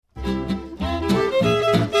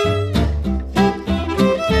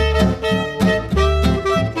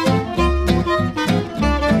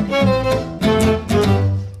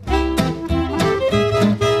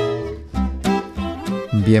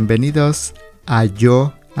bienvenidos a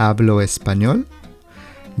Yo Hablo Español.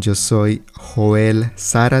 Yo soy Joel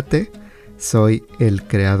Zárate, soy el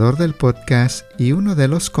creador del podcast y uno de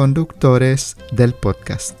los conductores del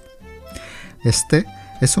podcast. Este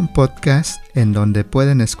es un podcast en donde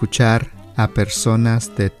pueden escuchar a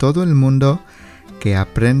personas de todo el mundo que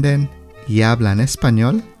aprenden y hablan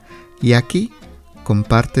español y aquí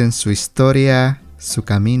comparten su historia, su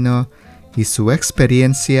camino y su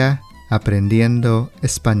experiencia aprendiendo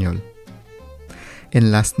español.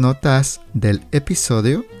 En las notas del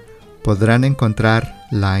episodio podrán encontrar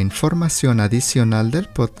la información adicional del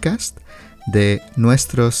podcast, de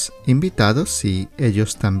nuestros invitados si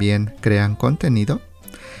ellos también crean contenido,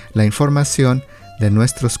 la información de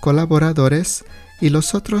nuestros colaboradores y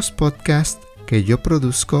los otros podcasts que yo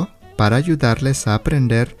produzco para ayudarles a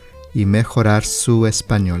aprender y mejorar su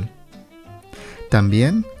español.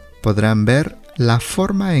 También podrán ver la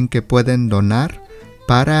forma en que pueden donar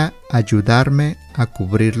para ayudarme a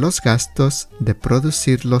cubrir los gastos de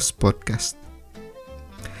producir los podcasts.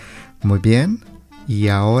 Muy bien, y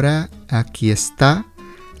ahora aquí está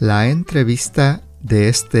la entrevista de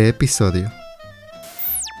este episodio.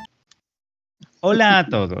 Hola a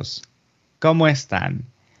todos, ¿cómo están?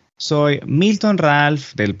 Soy Milton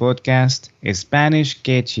Ralph del podcast Spanish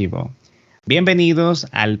Qué Chivo. Bienvenidos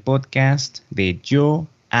al podcast de Yo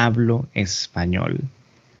Hablo Español.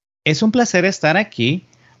 Es un placer estar aquí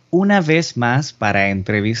una vez más para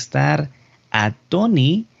entrevistar a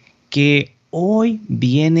Tony, que hoy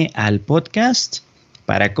viene al podcast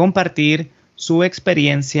para compartir su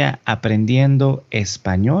experiencia aprendiendo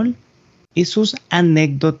español y sus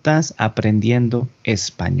anécdotas aprendiendo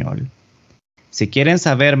español. Si quieren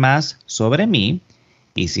saber más sobre mí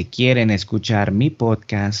y si quieren escuchar mi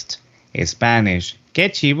podcast Spanish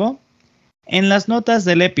Qué Chivo, en las notas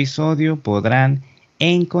del episodio podrán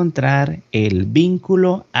encontrar el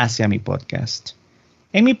vínculo hacia mi podcast.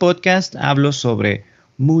 En mi podcast hablo sobre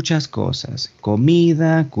muchas cosas: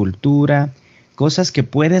 comida, cultura, cosas que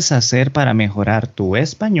puedes hacer para mejorar tu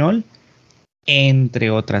español, entre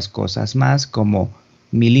otras cosas más, como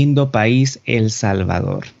mi lindo país El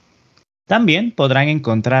Salvador. También podrán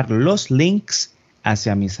encontrar los links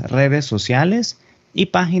hacia mis redes sociales y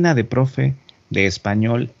página de profe de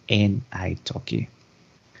español en italki.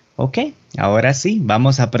 Ok, ahora sí,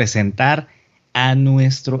 vamos a presentar a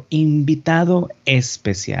nuestro invitado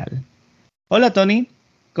especial. Hola Tony,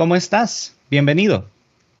 ¿cómo estás? Bienvenido.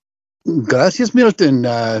 Gracias, Milton.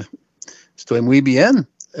 Estoy muy bien.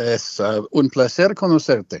 Es un placer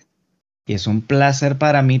conocerte. Y es un placer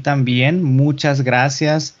para mí también. Muchas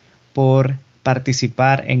gracias por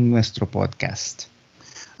participar en nuestro podcast.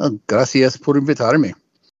 Gracias por invitarme.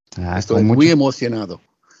 Estoy muy emocionado.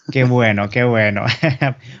 Qué bueno, qué bueno.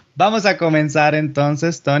 Vamos a comenzar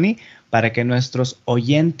entonces, Tony, para que nuestros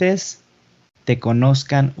oyentes te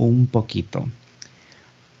conozcan un poquito.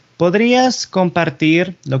 ¿Podrías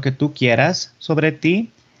compartir lo que tú quieras sobre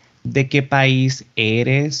ti? ¿De qué país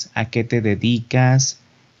eres? ¿A qué te dedicas?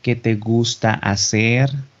 ¿Qué te gusta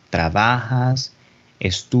hacer? ¿Trabajas?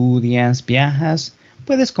 ¿Estudias? ¿Viajas?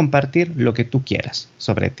 Puedes compartir lo que tú quieras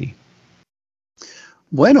sobre ti.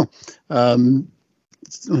 Bueno,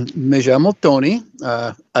 me llamo Tony,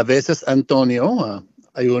 a veces Antonio,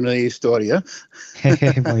 hay una historia.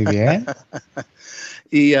 Muy bien.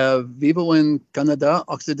 Y vivo en Canadá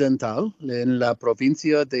Occidental, en la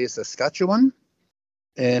provincia de Saskatchewan,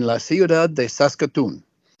 en la ciudad de Saskatoon.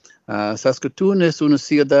 Saskatoon es una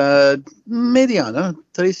ciudad mediana,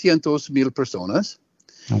 300,000 personas,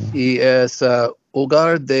 y es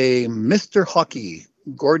hogar de Mr. Hockey,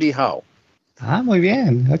 Gordie Howe. Ah, muy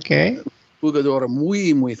bien, ok. Jugador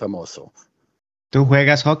muy, muy famoso. ¿Tú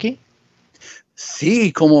juegas hockey?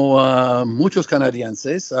 Sí, como muchos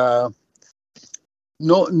canadienses.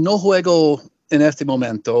 No juego en este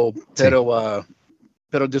momento, pero, sí.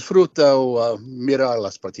 Pero disfruto mirar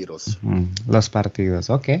los partidos. Los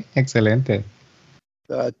partidos, ok, excelente.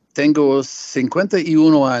 Tengo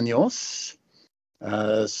 51 años.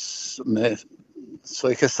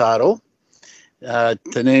 Soy casado.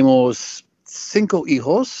 Tenemos 5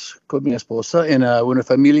 hijos con mi esposa en una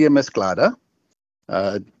familia mezclada.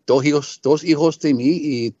 2 hijos de mí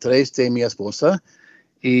y 3 de mi esposa.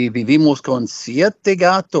 Y vivimos con 7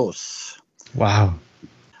 gatos. Wow.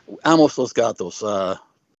 Amo los gatos.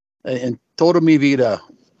 En toda mi vida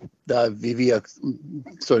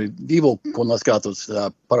vivo con los gatos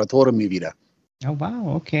para toda mi vida. Oh,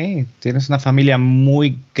 wow, ok. Tienes una familia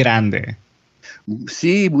muy grande.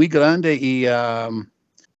 Sí, muy grande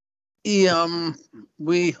y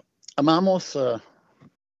amamos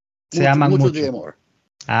Se aman mucho. De amor.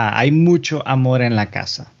 Hay mucho amor en la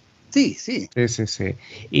casa. Sí, sí. Sí.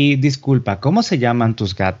 Y disculpa, ¿cómo se llaman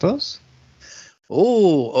tus gatos?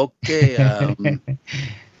 Oh, ok. El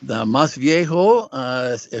más viejo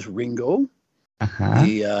es Ringo Ajá,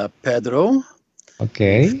 y Pedro ok.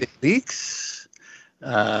 y Felix,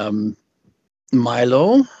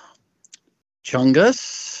 Milo,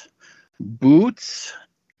 Chungus, Boots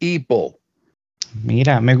y Bo.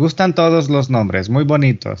 Mira, me gustan todos los nombres, muy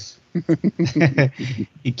bonitos.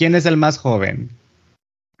 ¿Y quién es el más joven?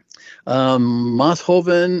 Más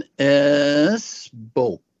joven es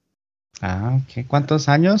Bo. Ah, ok. ¿Cuántos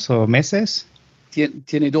años o meses?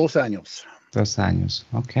 Tiene 2 años. 2 años,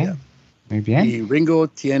 ok. Yeah. Muy bien. Y Ringo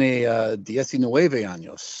tiene 19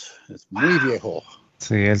 años. Es muy viejo.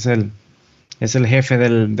 Sí, es el jefe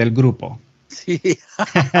del grupo. Sí.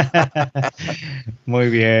 Muy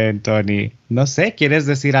bien, Tony. No sé, ¿quieres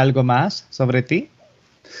decir algo más sobre ti?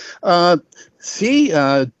 Ah, sí,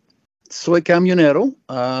 soy camionero.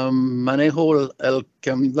 Manejo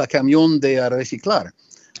la camión de reciclar.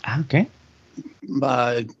 Ah, ok.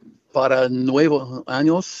 Ah, para 9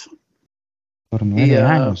 años. Por Y 9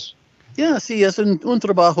 años. sí, es un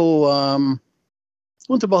trabajo,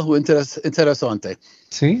 interesante.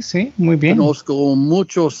 Sí, muy bien. Conozco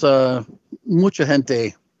mucha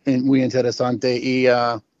gente muy interesante y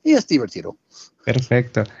es divertido.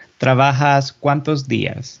 Perfecto. ¿Trabajas cuántos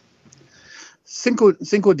días?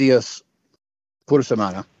 5 días por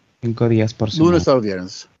semana, 5 días por semana. lunes al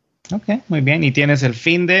viernes. Ok, muy bien. Y tienes el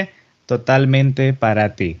fin de totalmente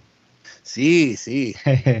para ti. Sí, sí.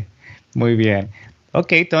 Muy bien.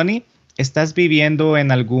 Ok, Tony, ¿estás viviendo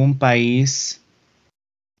en algún país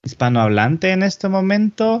hispanohablante en este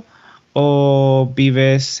momento o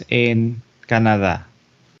vives en Canadá?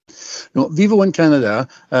 No, vivo en Canadá.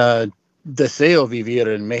 Deseo vivir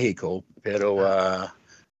en México, pero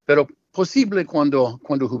posible cuando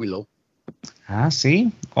jubilo. Ah,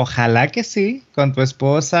 sí. Ojalá que sí, con tu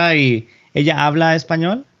esposa y ella habla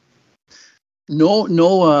español. No,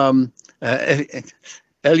 no,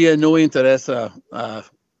 ella no interesa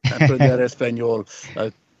aprender español.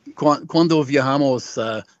 Cuando viajamos,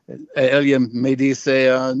 ella me dice,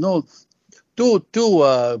 no,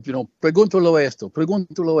 pregúntalo esto.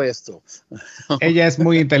 Ella es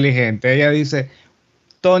muy inteligente. Ella dice,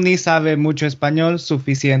 Tony sabe mucho español,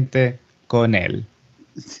 suficiente con él.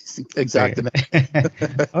 Sí. Exactamente.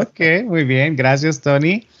 Ok, muy bien. Gracias,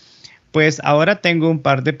 Tony. Pues ahora tengo un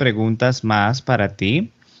par de preguntas más para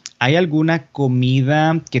ti. ¿Hay alguna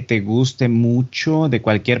comida que te guste mucho de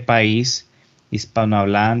cualquier país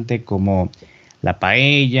hispanohablante como la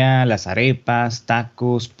paella, las arepas,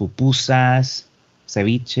 tacos, pupusas,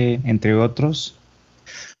 ceviche, entre otros?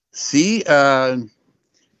 Sí,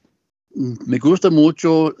 me gusta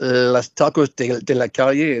mucho las tacos de la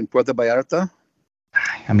calle en Puerto Vallarta,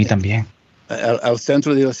 Ay, a mí también. al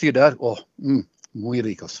centro de la ciudad. Oh, muy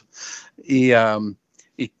ricos. Y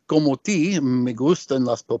como ti, me gustan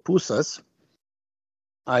las pupusas.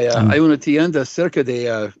 Hay una tienda cerca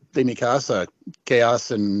de mi casa que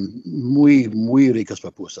hacen muy, muy ricas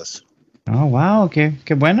pupusas. Oh, wow,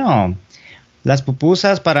 qué bueno. Las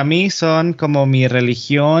pupusas para mí son como mi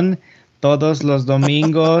religión. Todos los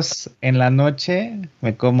domingos en la noche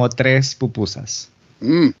me como 3 pupusas.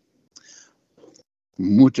 Mm,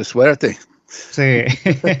 mucha suerte. Sí.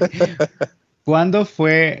 ¿Cuándo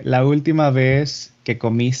fue la última vez que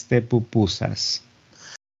comiste pupusas?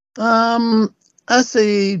 Um,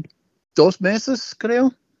 Hace 2 meses,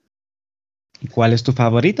 creo. ¿Y cuál es tu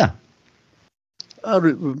favorita?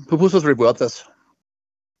 Pupusas revueltas.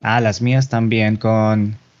 Ah, las mías también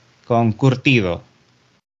con curtido.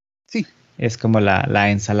 Sí, Es como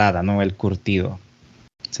la ensalada, ¿no? El curtido.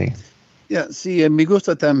 Sí. sí, me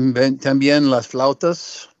gusta también las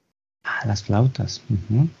flautas Ah, las flautas.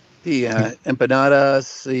 Ujú. y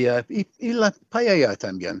empanadas y la paella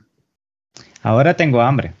también. Ahora tengo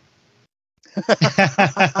hambre.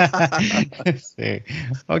 Sí.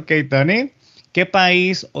 Ok, Tony. ¿Qué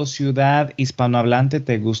país o ciudad hispanohablante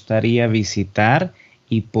te gustaría visitar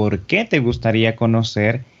y por qué te gustaría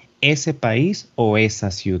conocer ese país o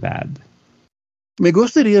esa ciudad? Me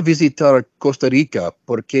gustaría visitar Costa Rica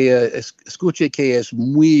porque escuché que es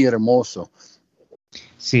muy hermoso.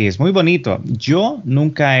 Sí, es muy bonito. Yo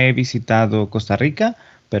nunca he visitado Costa Rica,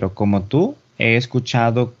 pero como tú, he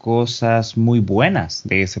escuchado cosas muy buenas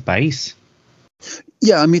de ese país.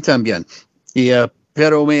 A mí también.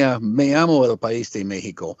 Pero me amo el país de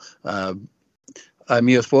México. A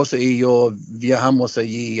mi esposa y yo viajamos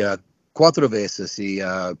allí 4 veces y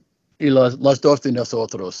las dos de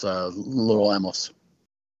nosotros lo amamos.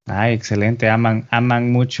 Ay, excelente.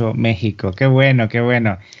 Aman mucho México. Qué bueno, qué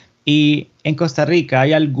bueno. ¿Y en Costa Rica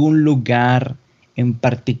hay algún lugar en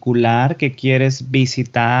particular que quieres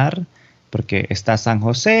visitar? Porque está San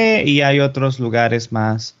José y hay otros lugares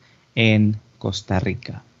más en Costa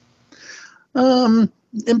Rica.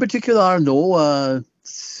 En particular, no,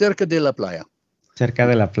 cerca de la playa. Cerca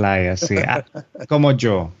de la playa, sí. Como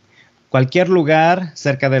yo. Cualquier lugar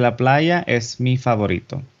cerca de la playa es mi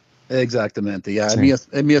favorito. Exactamente, ya. Sí.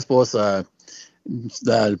 Mi esposa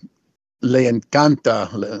le encanta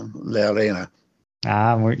la arena.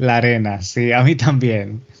 La arena, sí, a mí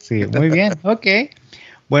también. Sí, muy bien, ok.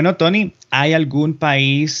 Bueno, Tony, ¿hay algún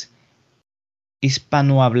país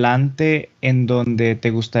hispanohablante en donde te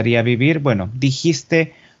gustaría vivir? Bueno,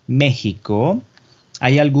 dijiste México.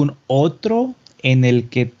 ¿Hay algún otro en el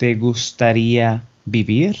que te gustaría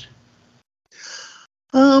vivir?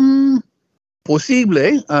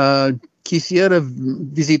 Posible. Quisiera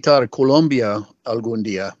visitar Colombia algún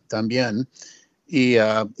día también. Y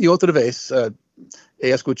otra vez, he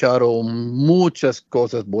escuchado muchas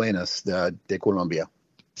cosas buenas de Colombia.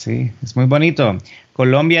 Sí, es muy bonito.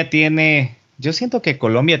 Yo siento que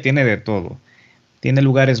Colombia tiene de todo. Tiene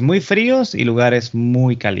lugares muy fríos y lugares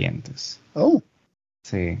muy calientes. Oh,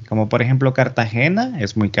 Sí, como por ejemplo Cartagena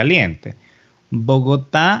es muy caliente.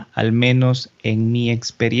 Bogotá, al menos en mi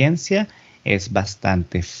experiencia, es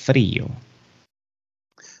bastante frío.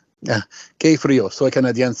 qué frío, soy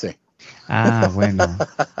canadiense. Ah, bueno.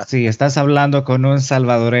 Sí, estás hablando con un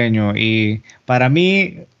salvadoreño y para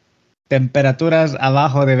mí temperaturas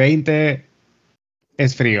abajo de 20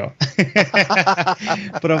 es frío.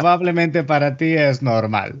 Probablemente para ti es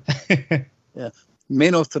normal. Yeah.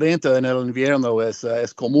 Menos 30 en el invierno es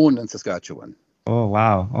común en Saskatchewan. Oh,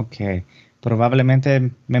 wow, ok.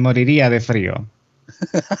 Probablemente me moriría de frío.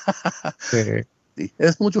 Sí, Sí,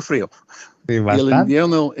 es mucho frío. sí, Y el bastante.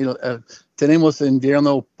 invierno, tenemos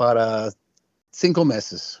invierno para 5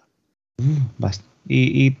 meses.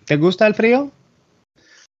 ¿Y te gusta el frío?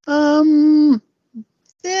 Um,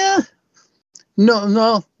 yeah,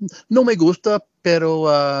 no me gusta, pero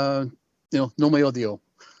no me odio.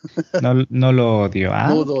 No, no lo odio. No Ah,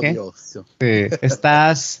 lo ok. odio. Sí. Sí,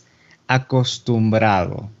 estás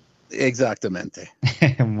acostumbrado. Exactamente.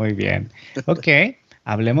 Muy bien. Ok,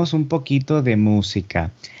 hablemos un poquito de música.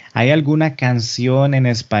 ¿Hay alguna canción en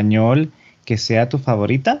español que sea tu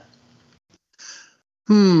favorita?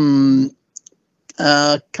 Hmm,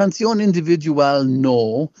 canción individual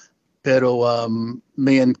no, pero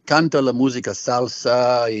me encanta la música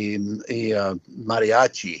salsa y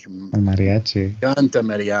mariachi. Me El mariachi. encanta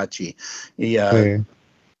mariachi. Y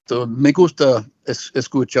Sí. me gusta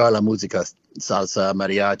escuchar la música salsa,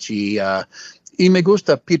 mariachi. Y me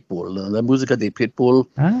gusta Pitbull, la música de Pitbull.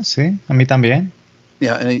 Ah, sí, a mí también.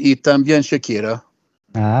 Y también Shakira.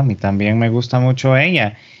 Ah, a mí también me gusta mucho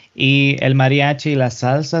ella. Y el mariachi y la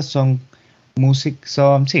salsa son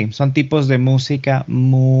tipos de música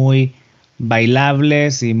muy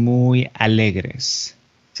bailables y muy alegres,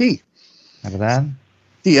 Sí, ¿verdad?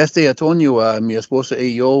 sí, este otoño mi esposa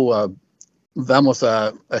y yo vamos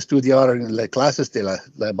a estudiar en las clases de la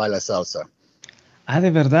baila salsa. Ah,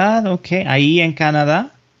 ¿de verdad? Ok. Ahí en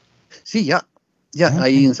Canadá. Sí, ya,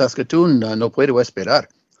 ahí Ok. en Saskatoon no puedo esperar.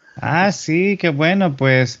 Ah, sí, qué bueno.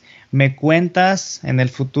 Pues me cuentas en el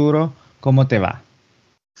futuro cómo te va.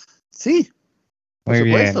 Sí, por Muy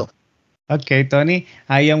bien. supuesto. Ok, Tony,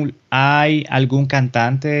 ¿hay algún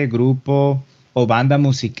cantante, grupo o banda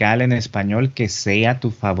musical en español que sea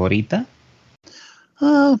tu favorita?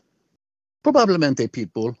 Ah, probablemente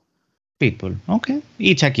Pitbull. People, ok.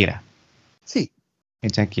 Y Shakira. Sí. Y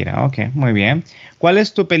Shakira, ok, muy bien. ¿Cuál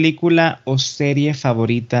es tu película o serie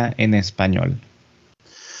favorita en español?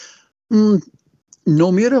 Mm,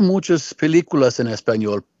 no miro muchas películas en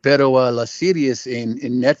español, pero las series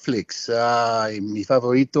en Netflix, mi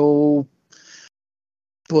favorito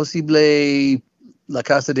posible La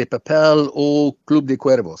Casa de Papel o Club de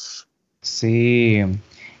Cuervos. Sí.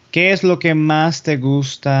 ¿Qué es lo que más te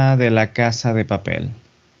gusta de La Casa de Papel?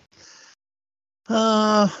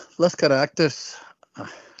 Los caracteres.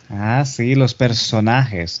 Ah, sí, los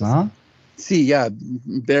personajes, ¿no? Sí, ya,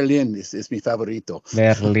 Berlín es mi favorito.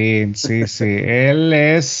 Berlín, sí, sí. Él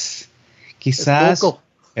es Es quizás loco.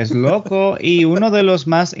 es loco y uno de los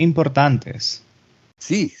más importantes,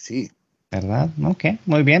 Sí, sí. ¿verdad? Ok,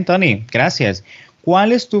 muy bien, Tony. Gracias.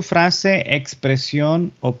 ¿Cuál es tu frase,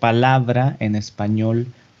 expresión o palabra en español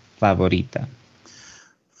favorita?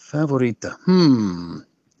 Favorita.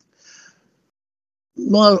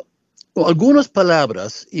 Well, algunas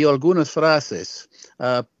palabras y algunas frases.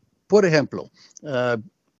 ah, por ejemplo, ah,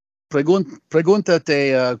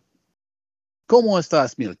 pregúntate, ¿cómo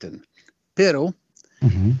estás, Milton? Pero,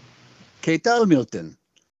 Ujú. ¿qué tal, Milton?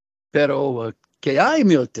 Pero, ¿qué hay,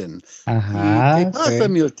 Milton? ¿Y qué Ajá, pasa, sí.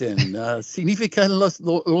 Milton? Significan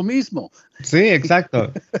lo mismo. Sí,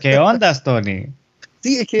 exacto. ¿Qué ondas, Tony?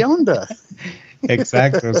 Sí, ¿qué onda?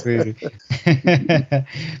 Exacto, sí.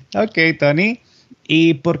 Ok, Tony.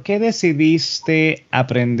 ¿Y por qué decidiste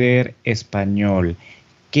aprender español?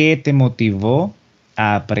 ¿Qué te motivó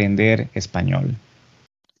a aprender español?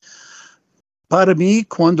 Para mí,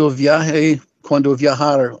 cuando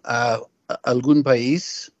viajar a algún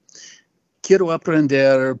país, quiero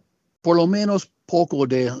aprender por lo menos poco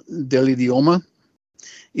del idioma.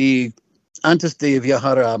 Y antes de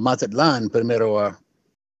viajar a Mazatlán, primero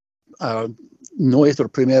a nuestro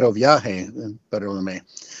primer viaje, perdóname,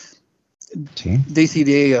 Sí.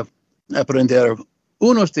 decidí aprender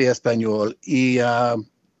unos de español y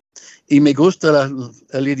me gusta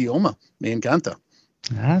el idioma, me encanta.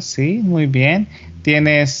 Ah, sí, muy bien.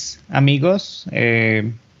 ¿Tienes amigos?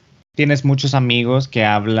 ¿Tienes muchos amigos que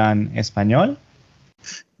hablan español?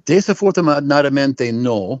 Desafortunadamente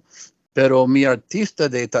no, pero mi artista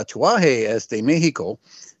de tatuaje es de México.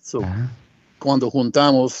 So, Ah, cuando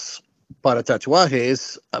juntamos para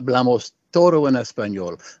tatuajes, hablamos todo en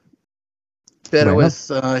español. Pero bueno,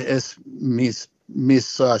 es mis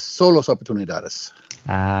solos oportunidades.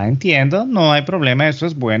 entiendo, no hay problema, eso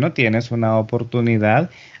es bueno, tienes una oportunidad.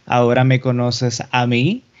 Ahora me conoces a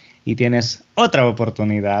mí y tienes otra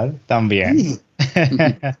oportunidad también. Sí, y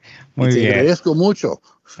Muy te bien. agradezco mucho.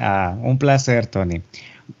 Un placer, Tony.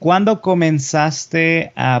 ¿Cuándo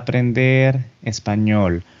comenzaste a aprender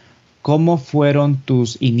español? ¿Cómo fueron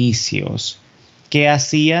tus inicios? ¿Qué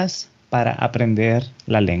hacías para aprender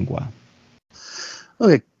la lengua?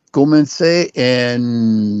 Okay, comencé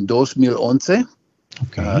en 2011,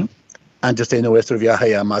 Ok. antes de nuestro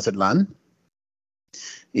viaje a Mazatlán.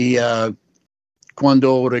 Y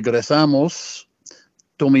cuando regresamos,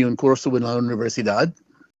 tomé un curso en la universidad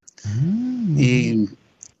Muy bien.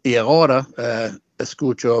 y, y ahora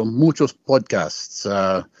escucho muchos podcasts.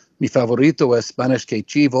 Mi favorito es Spanish Qué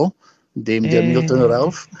Chivo de Milton Eh.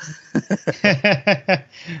 Ralph.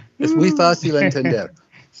 Es muy fácil de entender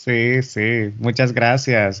Sí, sí, muchas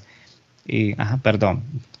gracias. Perdón,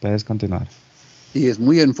 puedes continuar. y es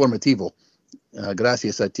muy informativo.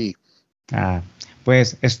 Gracias a ti. Ah,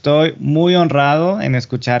 pues estoy muy honrado en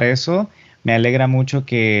escuchar eso. Me alegra mucho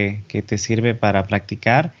que te sirve para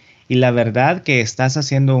practicar y la verdad que estás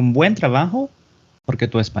haciendo un buen trabajo porque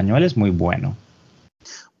tu español es muy bueno.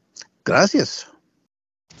 Gracias.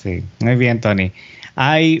 Sí, muy bien, Tony.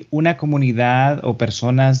 ¿Hay una comunidad o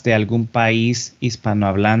personas de algún país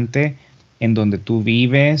hispanohablante en donde tú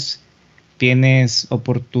vives? ¿Tienes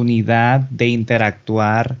oportunidad de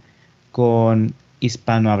interactuar con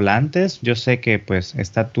hispanohablantes? Yo sé que pues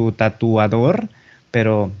está tu tatuador,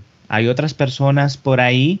 pero ¿hay otras personas por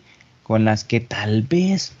ahí con las que tal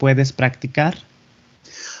vez puedes practicar?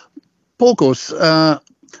 Pocos.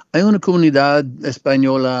 Hay una comunidad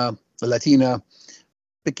española latina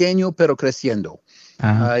pequeño pero creciendo.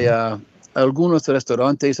 Ah, Hay ok. algunos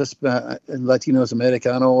restaurantes latinos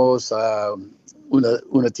americanos,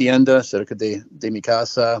 una tienda cerca de mi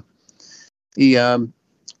casa. Y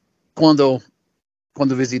cuando,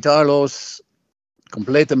 cuando visitarlos,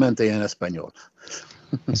 completamente en español.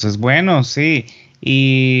 Eso es bueno, sí.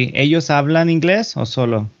 ¿Y ellos hablan inglés o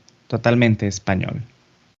solo totalmente español?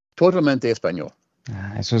 Totalmente español.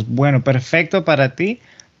 Eso es bueno, perfecto para ti,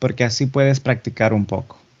 porque así puedes practicar un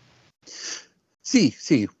poco. Sí,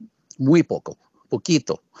 sí, muy poco,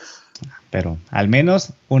 poquito. Pero al menos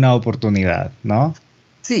una oportunidad, ¿no?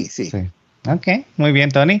 Sí, sí. Sí. Ok, muy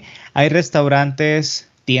bien, Tony. ¿Hay restaurantes,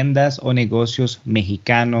 tiendas o negocios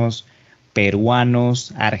mexicanos,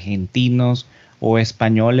 peruanos, argentinos o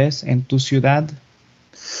españoles en tu ciudad?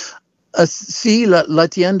 Sí, la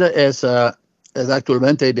tienda es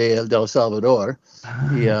actualmente de El Salvador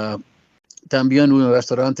y Ah, también un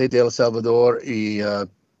restaurante de El Salvador y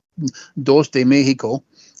dos de México.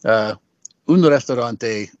 Uh, un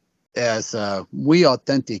restaurante es muy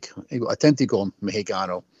auténtico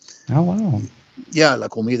mexicano. wow. Ya, la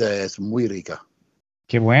comida es muy rica.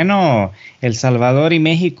 Qué bueno. El Salvador y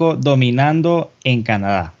México dominando en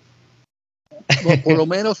Canadá. Bueno, por lo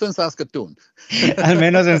menos en Saskatoon. Al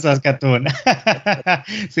menos en Saskatoon.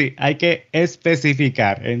 Sí, hay que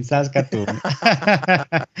especificar en Saskatoon.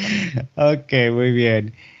 Ok, muy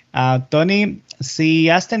bien. Tony, si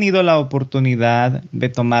has tenido la oportunidad de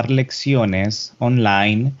tomar lecciones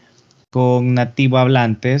online con nativo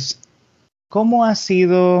hablantes, ¿cómo ha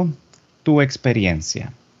sido tu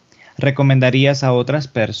experiencia? ¿Recomendarías a otras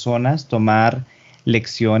personas tomar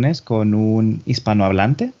lecciones con un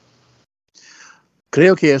hispanohablante?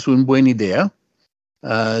 Creo que es una buena idea.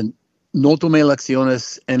 Uh, no tomé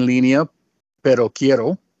lecciones en línea pero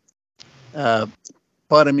quiero.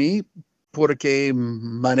 Para mí, porque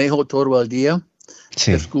manejo todo el día,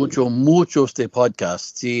 Sí. escucho muchos de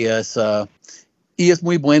podcasts y es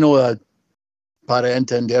muy bueno para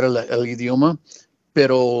entender el idioma,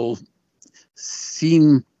 pero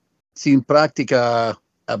sin práctica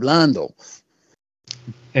hablando.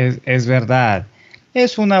 Es verdad.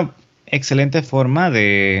 Es una excelente forma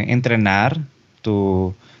de entrenar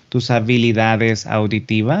tus habilidades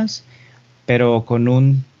auditivas, pero con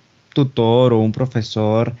un tutor o un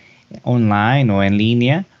profesor online o en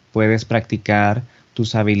línea puedes practicar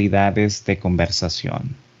tus habilidades de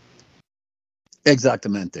conversación.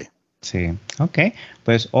 Exactamente. Sí, ok.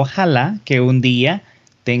 Pues ojalá que un día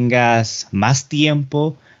tengas más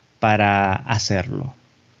tiempo para hacerlo.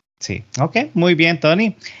 Sí, ok, muy bien,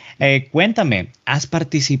 Tony. Cuéntame, ¿has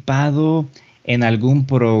participado en algún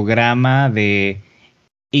programa de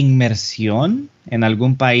inmersión en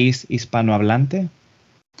algún país hispanohablante?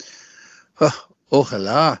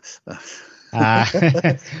 Ojalá, Ah,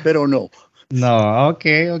 pero no. no, ok.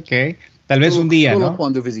 Tal vez un día, Solo ¿no?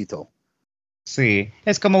 cuando visito. Sí,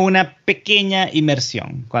 es como una pequeña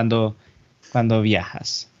inmersión cuando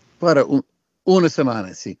viajas. Para una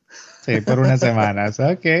semana, sí. Sí, por unas semanas.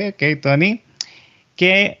 Ok, Tony.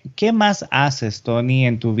 ¿Qué más haces, Tony,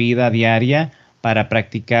 en tu vida diaria para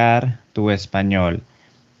practicar tu español?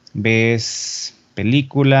 ¿Ves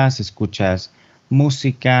películas? ¿Escuchas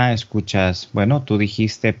música? Bueno, tú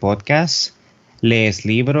dijiste podcast, lees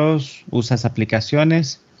libros, usas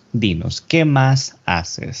aplicaciones? Dinos, ¿qué más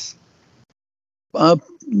haces? Uh,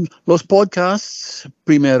 los podcasts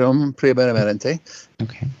primeramente,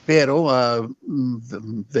 Okay. pero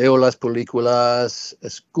veo las películas,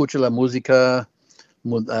 escucho la música,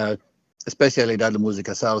 especialidad de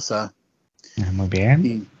música salsa. Muy bien.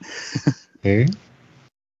 Y Sí.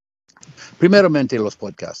 primeramente los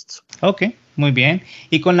podcasts. Ok, muy bien.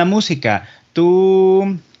 Y con la música,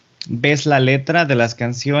 ¿tú ves la letra de las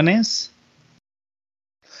canciones?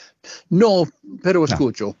 No, pero No.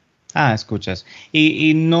 escucho. Ah, escuchas.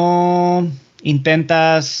 ¿Y no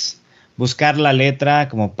intentas buscar la letra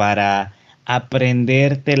como para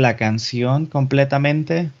aprenderte la canción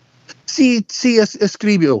completamente? Sí,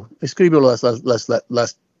 escribo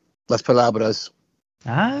las palabras.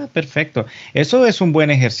 Ah, perfecto. Eso es un buen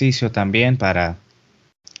ejercicio también para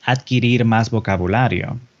adquirir más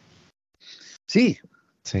vocabulario. Sí,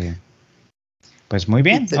 Sí. Pues muy y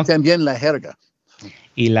bien. Ok. también la jerga.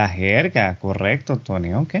 Y la jerga, correcto,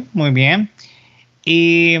 Tony. Ok, muy bien.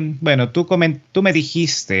 Y bueno, tú me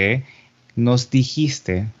dijiste, nos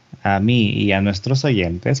dijiste a mí y a nuestros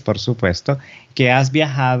oyentes, por supuesto, que has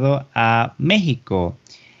viajado a México.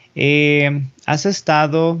 ¿Has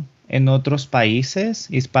estado en otros países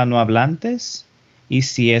hispanohablantes? Y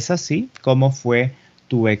si es así, ¿cómo fue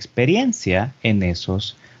tu experiencia en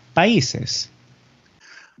esos países?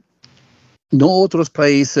 No otros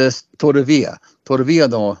países todavía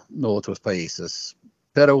no otros países,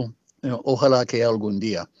 pero ojalá que algún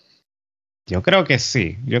día. Yo creo que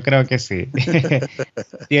sí, yo creo que sí.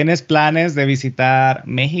 ¿Tienes planes de visitar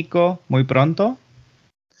México muy pronto?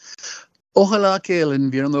 Ojalá que el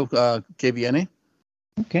invierno que viene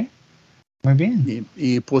Ok, muy bien.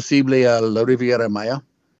 y posible a la Riviera Maya.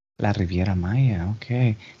 La Riviera Maya,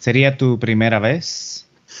 ok. ¿Sería tu primera vez?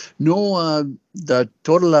 No,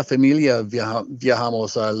 toda la familia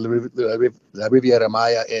viajamos a la Riviera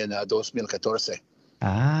Maya en 2014.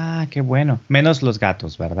 Ah, qué bueno. Menos los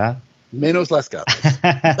gatos, ¿verdad? Menos las gatas.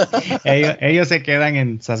 Ellos se quedan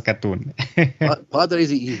en Saskatoon.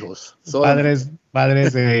 Padres y hijos, solamente.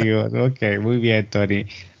 Padres de ellos. Ok, muy bien, Tony.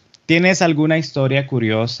 ¿Tienes alguna historia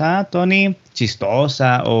curiosa, Tony,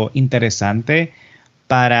 chistosa o interesante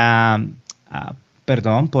para, ah,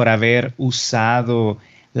 perdón, por haber usado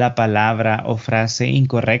la palabra o frase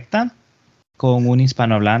incorrecta con un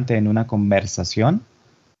hispanohablante en una conversación?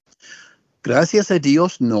 Gracias a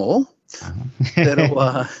Dios, no.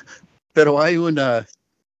 Ajá. Pero hay una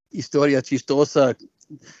historia chistosa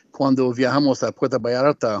cuando viajamos a Puerto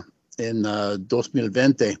Vallarta en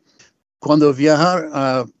 2020. Cuando viajar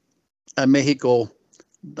a México,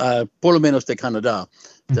 por lo menos de Canadá,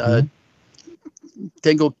 Ujú.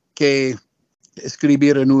 tengo que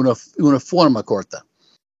escribir en una forma corta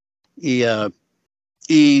y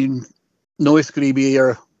no escribir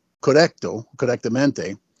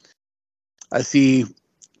correctamente. Así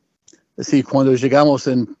cuando llegamos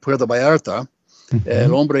en Puerto Vallarta, el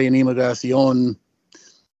Ujú. hombre en inmigración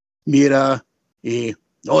mira y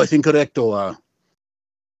no es incorrecto.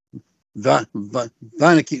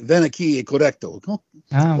 Ven aquí, correcto.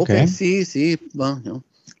 Ah, ok. Ok, sí, bueno,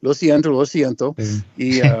 lo siento.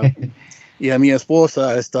 Sí. Y Y a mi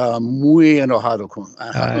esposa está muy enojada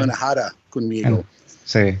conmigo.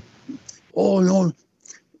 Sí. Oh, no.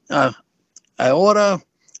 Ahora,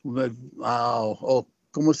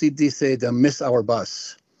 ¿cómo se dice? The miss our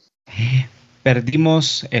bus.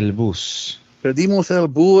 Perdimos el bus. Perdimos el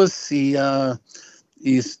bus y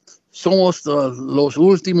somos los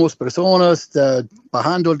últimos personas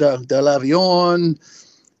bajando del avión.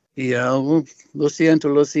 Y lo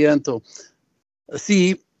siento.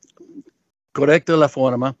 Sí, correcta la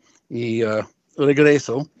forma. Y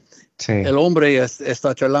regreso. Sí. El hombre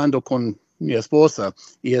está charlando con mi esposa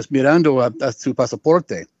y es mirando a su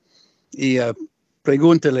pasaporte. Y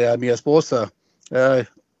pregúntele a mi esposa,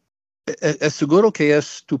 ¿es seguro que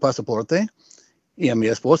es tu pasaporte? Y a mi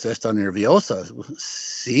esposa está nerviosa.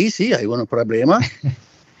 Sí, hay un problema.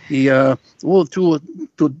 Y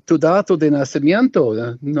tu dato de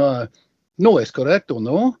nacimiento no es correcto,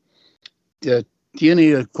 ¿no?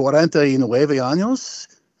 Tiene 49 años.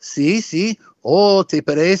 Sí. Oh, ¿te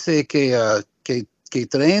parece que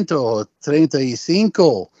 30 o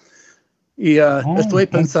 35? Y estoy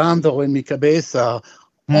pensando en mi cabeza,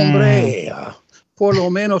 hombre, por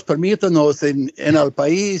lo menos permítanos en el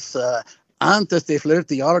país antes de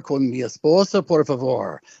flirtear con mi esposa, por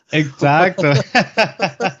favor. Exacto.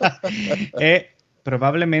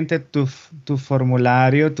 Probablemente tu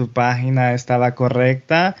formulario, tu página estaba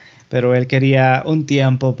correcta, pero él quería un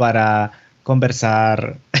tiempo para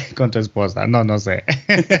conversar con tu esposa. No sé.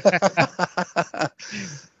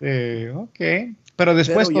 Ok. Pero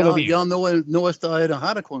después todo bien. Ya no está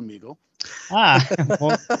enojada conmigo.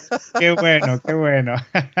 Qué bueno.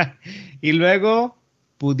 Y luego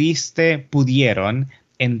pudieron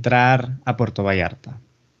entrar a Puerto Vallarta.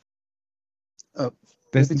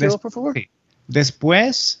 Por favor. Sí.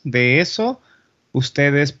 Después de eso,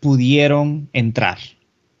 ustedes pudieron entrar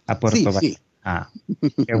a Puerto Vallarta.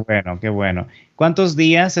 Qué bueno. ¿Cuántos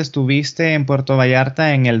días estuviste en Puerto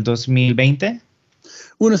Vallarta en el 2020?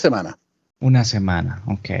 Una semana. Una semana,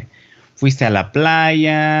 ok. ¿Fuiste a la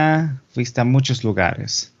playa? ¿Fuiste a muchos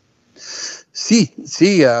lugares? Sí.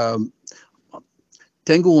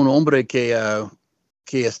 Tengo un hombre que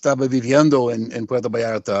estaba viviendo en Puerto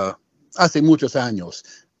Vallarta hace muchos años.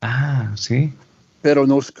 Sí. Pero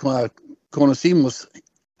nos conocimos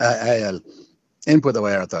a él en Puerto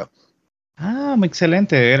Vallarta. Muy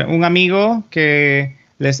excelente. Era un amigo que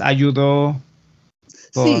les ayudó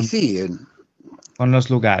con los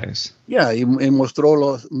lugares. Y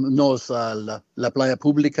mostró la playa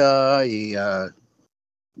pública y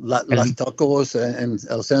las tacos en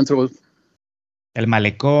el centro. El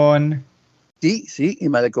malecón. Sí, el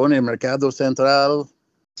malecón, el mercado central.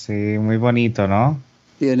 Sí, muy bonito, ¿no?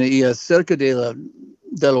 Y cerca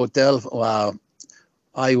del hotel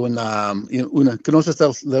hay una ¿conoces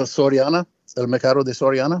el Soriana? ¿El mercado de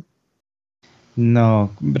Soriana?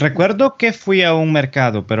 No, recuerdo que fui a un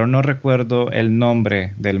mercado, pero no recuerdo el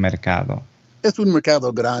nombre del mercado. Es un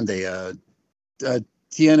mercado grande.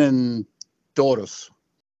 Tienen toros.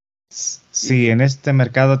 Sí, en este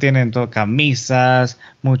mercado tienen camisas,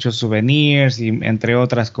 muchos souvenirs y entre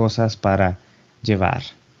otras cosas para llevar.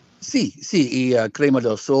 Sí, y crema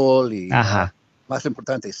del sol y Ajá. más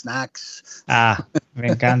importante, snacks. Me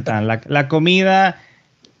encantan. La comida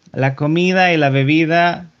y la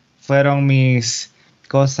bebida fueron mis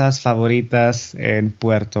cosas favoritas en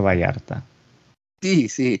Puerto Vallarta.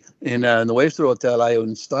 Sí. En nuestro hotel hay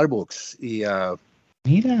un Starbucks y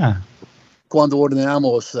Mira. cuando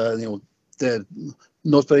ordenamos,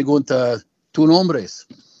 nos pregunta tu nombre.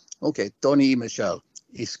 Ok, Tony y Michelle.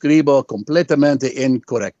 Escribo completamente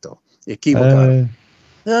incorrecto, equivocado.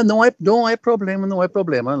 No hay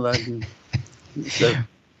problema.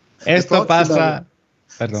 Esto pasa.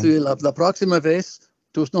 Perdón. Sí, la próxima vez,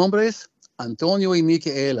 tus nombres, Antonio y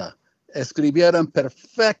Micaela, escribieron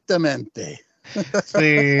perfectamente.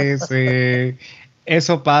 Sí.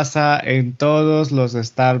 Eso pasa en todos los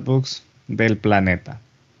Starbucks del planeta.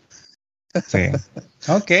 Sí.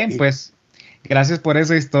 Ok, Sí. Pues gracias por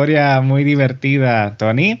esa historia muy divertida,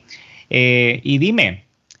 Tony. Y dime,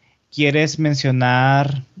 ¿quieres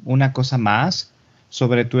mencionar una cosa más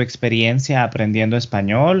sobre tu experiencia aprendiendo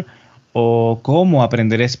español o cómo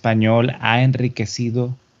aprender español ha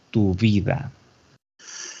enriquecido tu vida?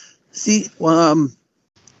 Sí,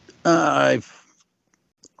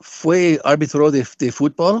 fue árbitro de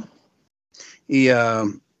fútbol y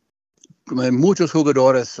muchos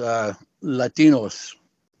jugadores latinos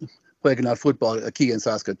juegan al fútbol aquí en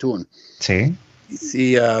Saskatoon. Sí.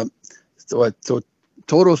 Sí,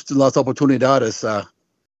 todas las oportunidades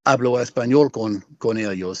hablo español con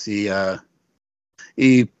ellos y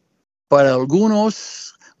para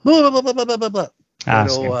algunos, pero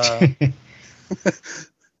Sí.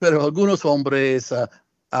 Pero algunos hombres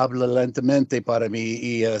hablan lentamente para mí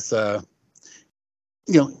y es,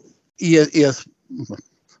 y es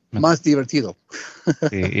más divertido.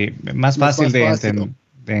 Sí, y más fácil de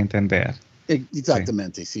entender.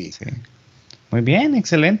 Exactamente, sí. Sí. Muy bien,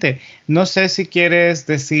 excelente. No sé si quieres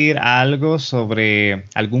decir algo sobre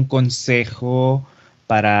algún consejo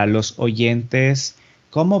para los oyentes.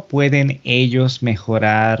 ¿Cómo pueden ellos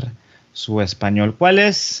mejorar su español? ¿Cuál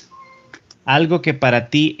es algo que para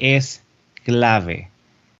ti es clave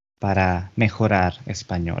para mejorar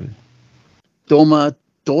español? Toma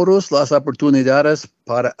todas las oportunidades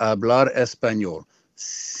para hablar español.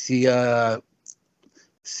 Si hay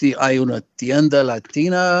una tienda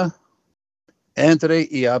latina, entre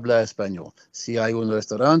y habla español. Si hay un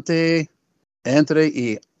restaurante, entre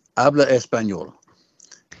y habla español.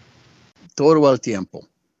 Todo el tiempo.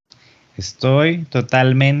 Estoy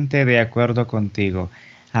totalmente de acuerdo contigo.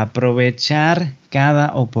 Aprovechar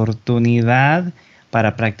cada oportunidad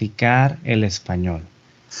para practicar el español.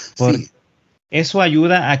 Sí. Eso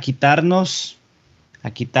ayuda a quitarnos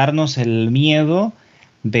el miedo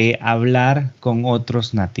de hablar con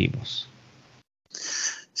otros nativos.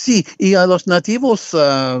 Sí, y los nativos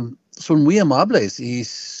son muy amables y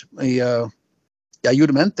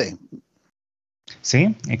ayudan.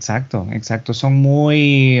 Sí, exacto. Son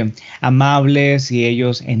muy amables y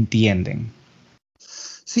ellos entienden.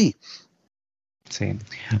 Sí. Sí.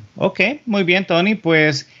 Ok, muy bien, Tony.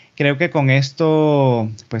 Pues creo que con esto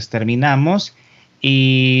pues terminamos.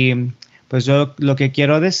 Y pues yo lo que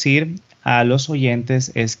quiero decir a los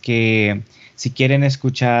oyentes es que si quieren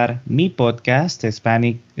escuchar mi podcast,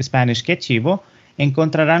 Spanish Qué Chivo,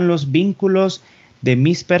 encontrarán los vínculos de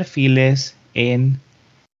mis perfiles en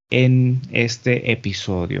este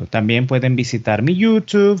episodio. También pueden visitar mi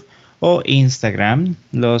YouTube o Instagram.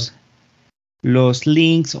 Los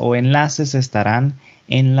links o enlaces estarán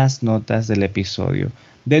en las notas del episodio.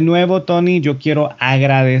 De nuevo, Tony, yo quiero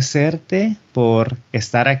agradecerte por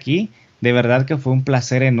estar aquí. De verdad que fue un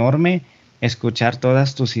placer enorme escuchar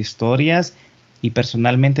todas tus historias y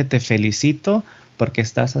personalmente te felicito porque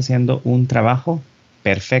estás haciendo un trabajo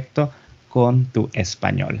perfecto con tu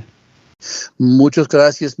español. Muchas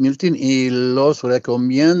gracias, Milton, y los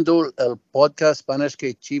recomiendo el podcast Spanish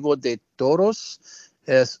Qué Chivo de todos.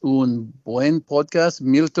 Es un buen podcast.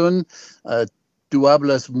 Milton, tú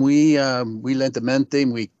hablas muy lentamente,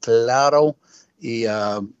 muy claro, y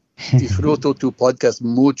disfruto tu podcast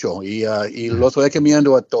mucho, y los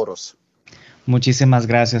recomiendo a todos. Muchísimas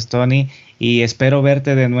gracias, Tony, y espero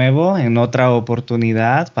verte de nuevo en otra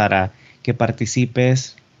oportunidad para que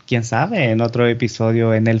participes, quién sabe, en otro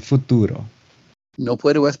episodio en el futuro. No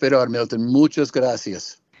puedo esperar, Milton. Muchas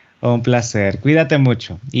gracias. Un placer. Cuídate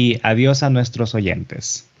mucho y adiós a nuestros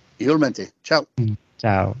oyentes. Igualmente. Chao.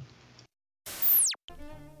 Chao.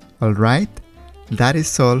 All right, that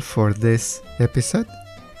is all for this episode.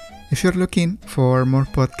 If you're looking for more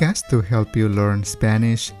podcasts to help you learn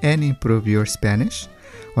Spanish and improve your Spanish,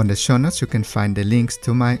 on the show notes you can find the links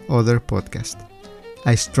to my other podcast.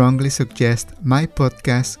 I strongly suggest my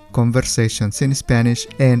podcast, Conversations in Spanish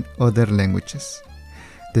and Other Languages.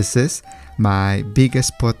 This is my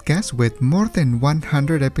biggest podcast with more than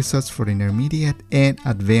 100 episodes for intermediate and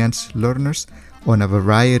advanced learners on a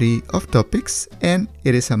variety of topics, and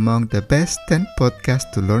it is among the best 10 podcasts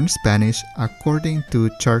to learn Spanish according to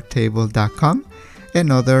charttable.com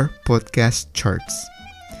and other podcast charts.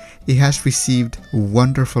 It has received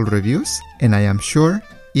wonderful reviews, and I am sure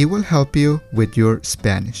it will help you with your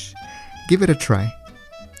Spanish. Give it a try.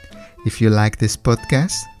 If you like this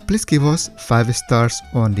podcast, please give us 5 stars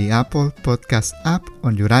on the Apple Podcast app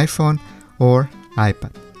on your iPhone or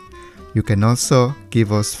iPad. You can also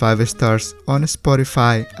give us 5 stars on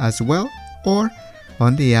Spotify as well, or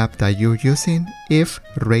on the app that you're using if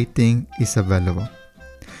rating is available.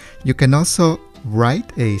 You can also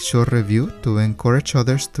write a short review to encourage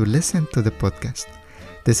others to listen to the podcast.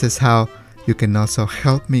 This is how you can also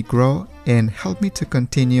help me grow and help me to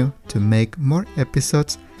continue to make more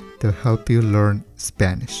episodes to help you learn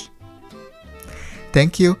Spanish.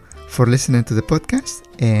 Thank you for listening to the podcast,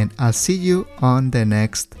 and I'll see you on the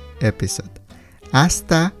next episode.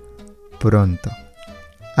 Hasta pronto.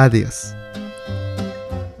 Adiós.